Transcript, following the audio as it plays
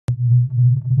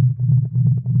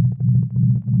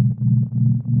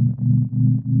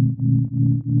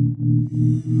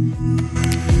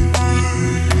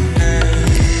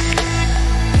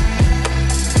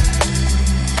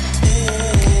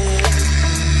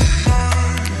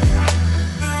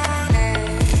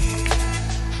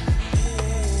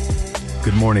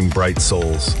morning, bright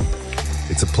souls.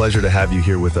 It's a pleasure to have you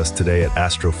here with us today at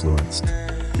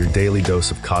Astrofluenced, your daily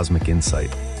dose of cosmic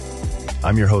insight.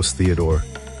 I'm your host, Theodore.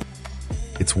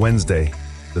 It's Wednesday,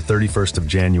 the 31st of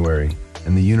January,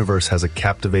 and the universe has a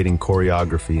captivating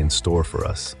choreography in store for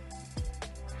us.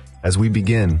 As we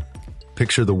begin,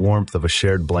 picture the warmth of a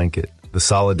shared blanket, the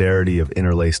solidarity of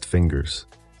interlaced fingers.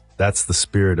 That's the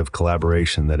spirit of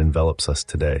collaboration that envelops us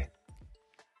today.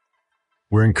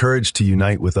 We're encouraged to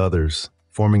unite with others,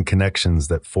 forming connections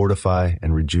that fortify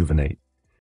and rejuvenate.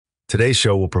 Today's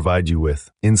show will provide you with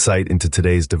insight into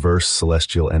today's diverse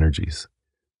celestial energies.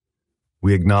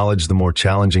 We acknowledge the more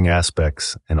challenging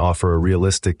aspects and offer a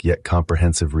realistic yet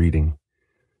comprehensive reading.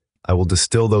 I will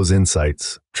distill those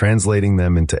insights, translating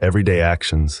them into everyday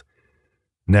actions.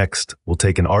 Next, we'll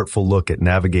take an artful look at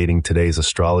navigating today's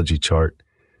astrology chart,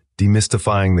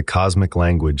 demystifying the cosmic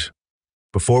language.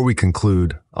 Before we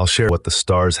conclude, I'll share what the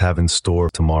stars have in store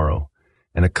tomorrow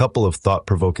and a couple of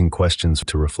thought-provoking questions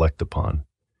to reflect upon.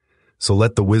 So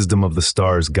let the wisdom of the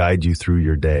stars guide you through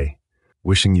your day,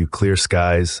 wishing you clear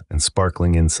skies and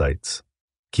sparkling insights.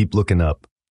 Keep looking up.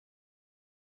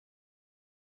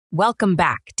 Welcome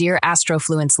back, dear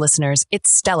Astrofluence listeners.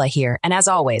 It's Stella here, and as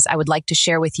always, I would like to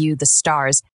share with you the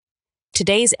stars.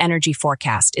 Today's energy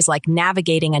forecast is like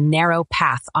navigating a narrow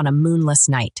path on a moonless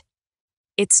night.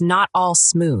 It's not all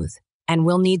smooth, and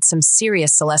we'll need some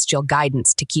serious celestial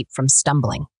guidance to keep from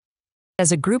stumbling.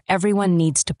 As a group, everyone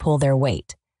needs to pull their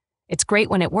weight. It's great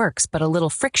when it works, but a little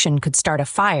friction could start a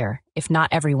fire if not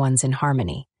everyone's in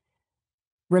harmony.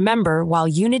 Remember, while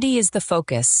unity is the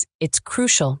focus, it's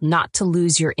crucial not to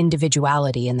lose your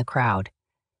individuality in the crowd.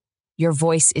 Your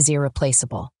voice is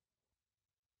irreplaceable.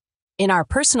 In our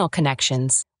personal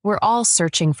connections, we're all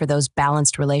searching for those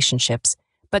balanced relationships,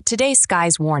 but today's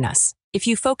skies warn us. If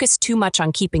you focus too much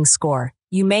on keeping score,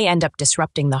 you may end up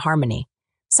disrupting the harmony.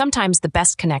 Sometimes the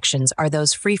best connections are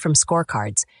those free from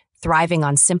scorecards, thriving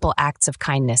on simple acts of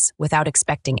kindness without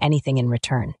expecting anything in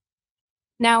return.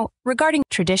 Now, regarding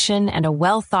tradition and a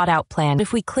well-thought-out plan,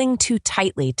 if we cling too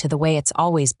tightly to the way it's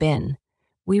always been,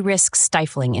 we risk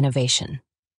stifling innovation.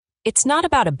 It's not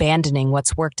about abandoning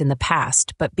what's worked in the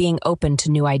past, but being open to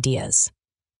new ideas.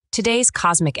 Today's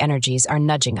cosmic energies are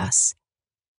nudging us.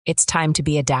 It's time to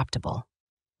be adaptable.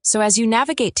 So as you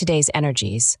navigate today's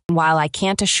energies, while I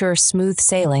can't assure smooth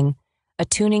sailing,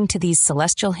 attuning to these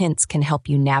celestial hints can help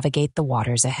you navigate the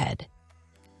waters ahead.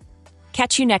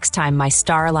 Catch you next time, my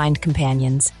star-aligned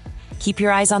companions. Keep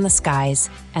your eyes on the skies,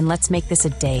 and let's make this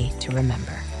a day to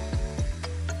remember.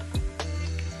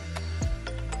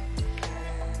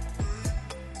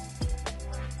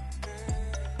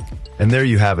 And there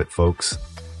you have it, folks.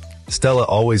 Stella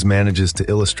always manages to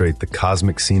illustrate the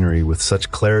cosmic scenery with such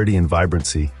clarity and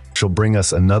vibrancy. She'll bring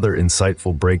us another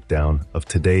insightful breakdown of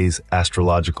today's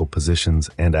astrological positions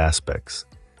and aspects.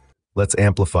 Let's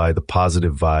amplify the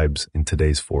positive vibes in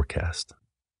today's forecast.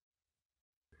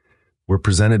 We're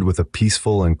presented with a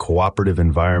peaceful and cooperative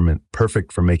environment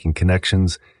perfect for making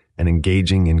connections and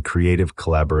engaging in creative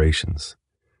collaborations.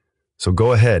 So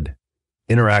go ahead,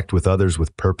 interact with others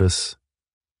with purpose,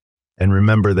 and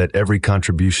remember that every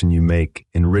contribution you make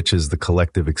enriches the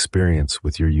collective experience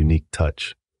with your unique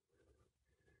touch.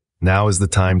 Now is the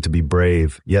time to be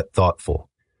brave, yet thoughtful.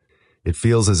 It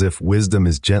feels as if wisdom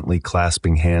is gently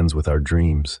clasping hands with our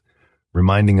dreams,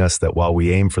 reminding us that while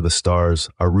we aim for the stars,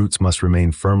 our roots must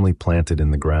remain firmly planted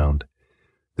in the ground.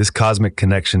 This cosmic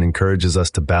connection encourages us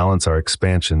to balance our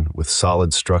expansion with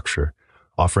solid structure,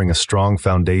 offering a strong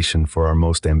foundation for our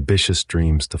most ambitious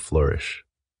dreams to flourish.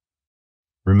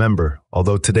 Remember,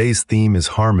 although today's theme is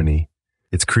harmony,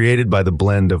 it's created by the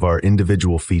blend of our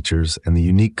individual features and the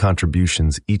unique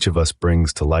contributions each of us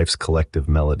brings to life's collective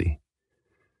melody.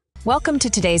 Welcome to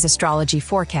today's astrology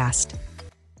forecast.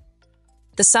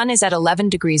 The sun is at 11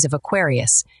 degrees of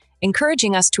Aquarius,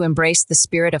 encouraging us to embrace the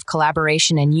spirit of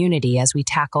collaboration and unity as we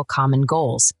tackle common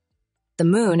goals. The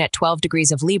moon at 12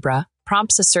 degrees of Libra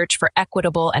prompts a search for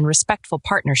equitable and respectful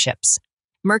partnerships.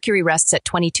 Mercury rests at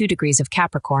 22 degrees of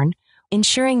Capricorn,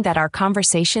 ensuring that our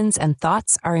conversations and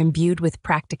thoughts are imbued with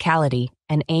practicality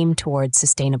and aim towards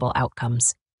sustainable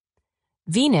outcomes.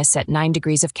 Venus at 9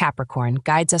 degrees of Capricorn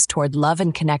guides us toward love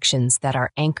and connections that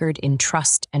are anchored in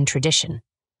trust and tradition.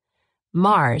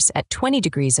 Mars at 20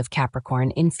 degrees of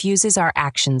Capricorn infuses our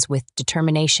actions with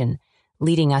determination,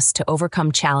 leading us to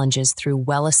overcome challenges through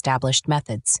well-established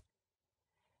methods.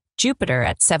 Jupiter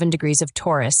at 7 degrees of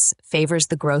Taurus favors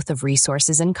the growth of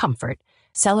resources and comfort,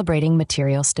 celebrating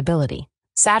material stability.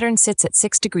 Saturn sits at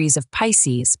 6 degrees of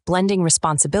Pisces, blending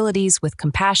responsibilities with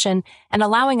compassion and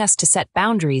allowing us to set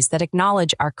boundaries that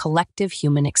acknowledge our collective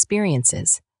human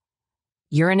experiences.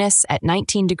 Uranus at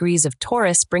 19 degrees of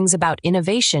Taurus brings about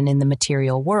innovation in the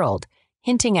material world,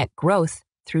 hinting at growth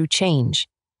through change.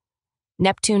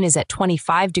 Neptune is at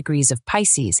 25 degrees of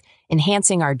Pisces,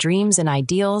 enhancing our dreams and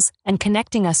ideals and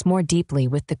connecting us more deeply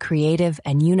with the creative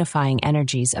and unifying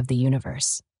energies of the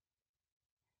universe.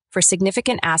 For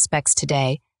significant aspects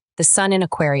today, the Sun in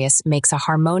Aquarius makes a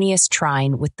harmonious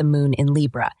trine with the Moon in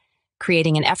Libra,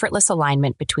 creating an effortless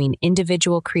alignment between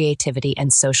individual creativity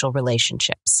and social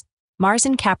relationships. Mars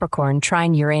in Capricorn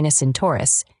trine Uranus in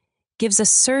Taurus gives a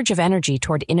surge of energy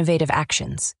toward innovative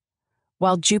actions,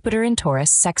 while Jupiter in Taurus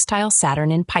sextile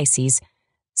Saturn in Pisces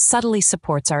subtly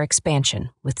supports our expansion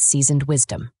with seasoned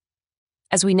wisdom.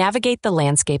 As we navigate the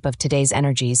landscape of today's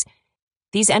energies,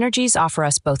 these energies offer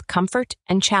us both comfort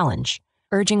and challenge,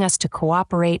 urging us to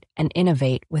cooperate and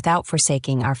innovate without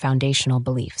forsaking our foundational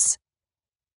beliefs.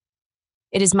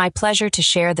 It is my pleasure to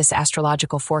share this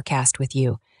astrological forecast with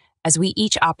you, as we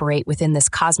each operate within this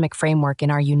cosmic framework in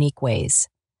our unique ways.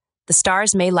 The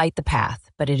stars may light the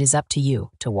path, but it is up to you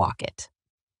to walk it.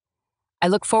 I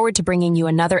look forward to bringing you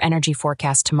another energy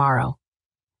forecast tomorrow.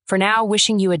 For now,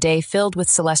 wishing you a day filled with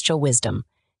celestial wisdom.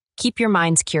 Keep your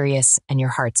minds curious and your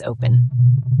hearts open.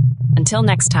 Until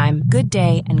next time, good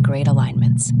day and great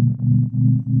alignments.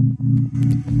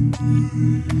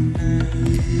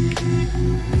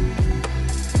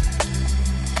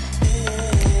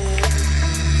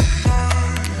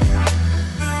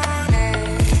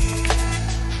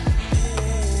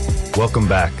 Welcome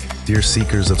back, dear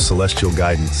seekers of celestial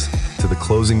guidance, to the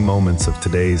closing moments of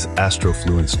today's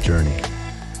astrofluence journey.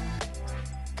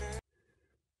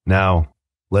 Now,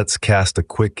 let's cast a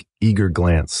quick, eager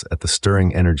glance at the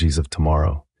stirring energies of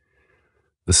tomorrow.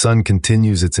 The sun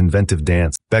continues its inventive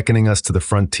dance, beckoning us to the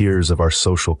frontiers of our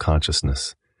social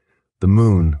consciousness. The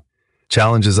moon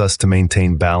challenges us to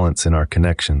maintain balance in our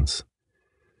connections.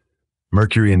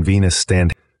 Mercury and Venus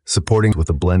stand supporting with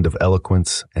a blend of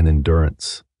eloquence and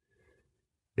endurance.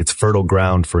 It's fertile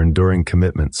ground for enduring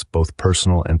commitments, both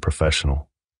personal and professional.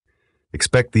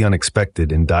 Expect the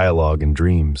unexpected in dialogue and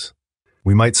dreams.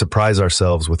 We might surprise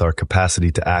ourselves with our capacity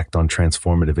to act on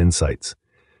transformative insights.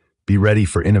 Be ready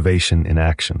for innovation in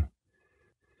action.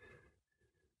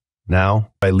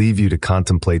 Now, I leave you to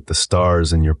contemplate the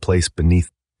stars and your place beneath.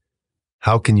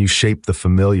 How can you shape the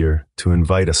familiar to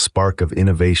invite a spark of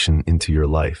innovation into your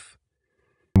life?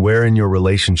 Where in your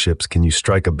relationships can you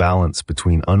strike a balance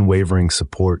between unwavering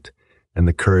support and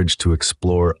the courage to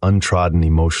explore untrodden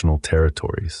emotional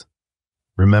territories?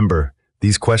 Remember,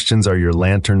 these questions are your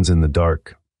lanterns in the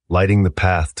dark, lighting the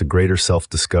path to greater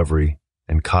self-discovery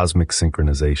and cosmic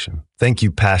synchronization. Thank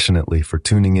you passionately for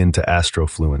tuning in to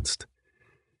Astrofluenced.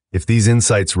 If these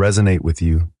insights resonate with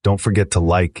you, don't forget to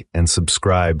like and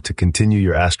subscribe to continue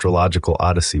your astrological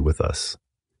odyssey with us.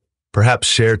 Perhaps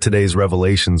share today's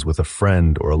revelations with a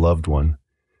friend or a loved one.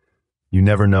 You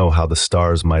never know how the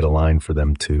stars might align for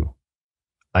them too.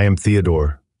 I am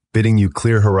Theodore, bidding you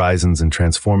clear horizons and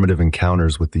transformative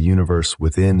encounters with the universe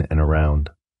within and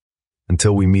around.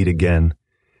 Until we meet again,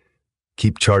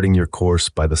 keep charting your course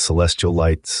by the celestial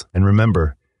lights, and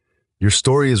remember, your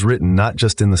story is written not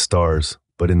just in the stars,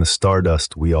 but in the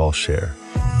stardust we all share.